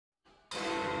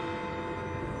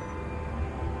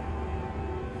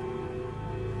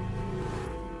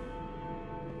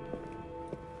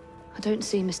don't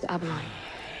see Mr. Aberline.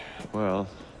 Well,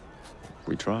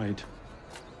 we tried.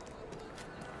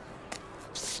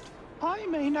 I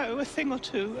may know a thing or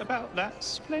two about that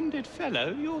splendid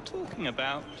fellow you're talking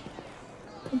about.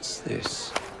 What's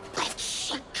this? God's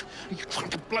sake! Are you trying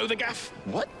to blow the gaff?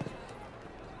 What?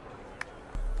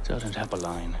 Sergeant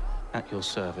Aberline, at your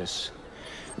service.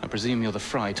 I presume you're the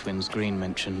Fry twins Green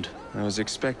mentioned. I was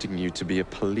expecting you to be a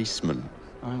policeman.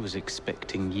 I was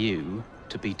expecting you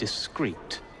to be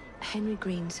discreet. Henry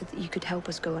Green said that you could help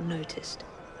us go unnoticed.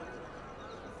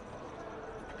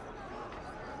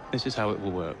 This is how it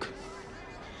will work.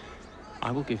 I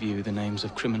will give you the names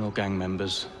of criminal gang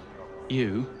members.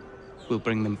 You will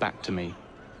bring them back to me.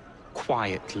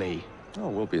 Quietly. Oh,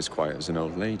 we'll be as quiet as an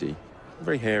old lady. A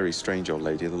very hairy, strange old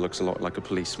lady that looks a lot like a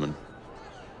policeman.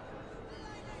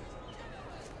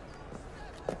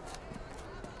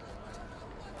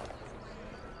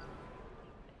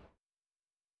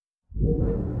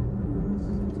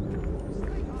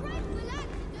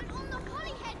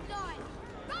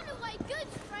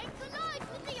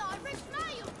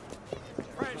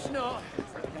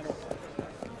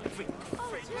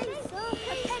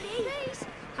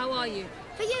 How are you?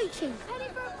 For you, Chief. Penny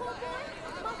for a poor boy?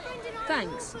 My friend and I.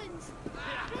 Thanks.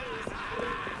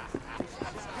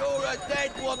 You're a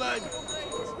dead woman!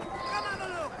 Come have a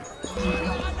look!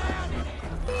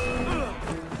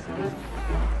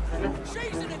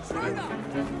 She's an intruder!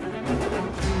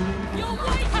 You're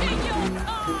wasting your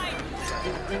time!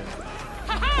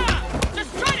 Ha-ha!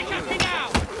 Just try to catch me now!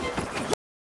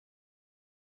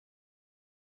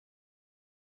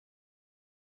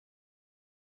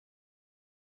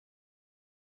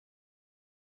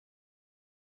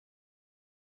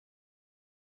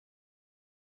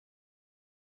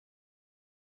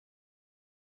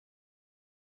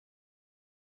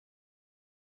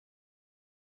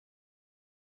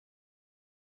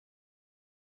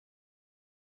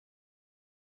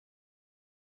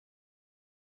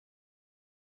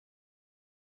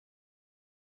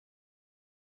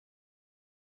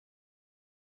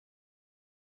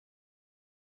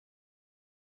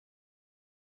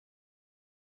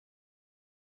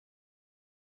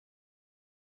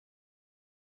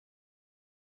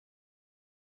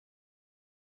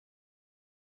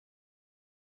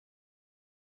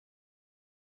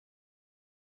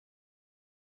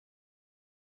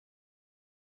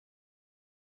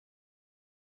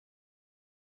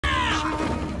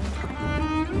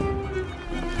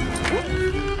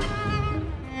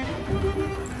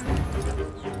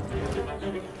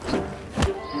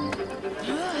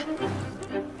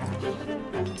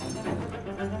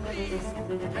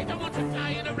 I don't want to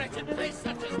die in a wretched place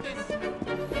such as this!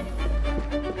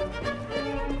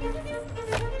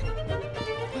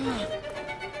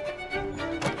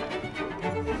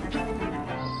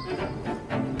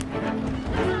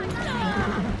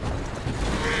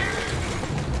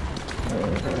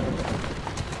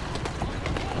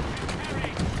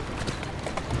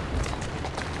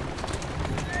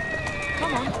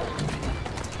 Come on.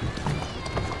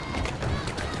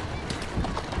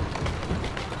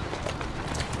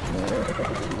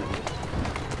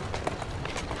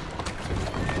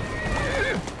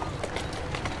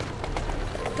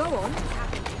 Go on.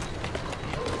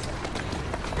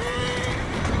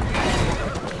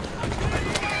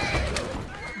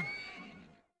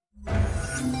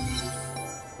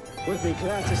 We'd be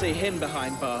glad to see him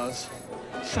behind bars.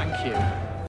 Thank you.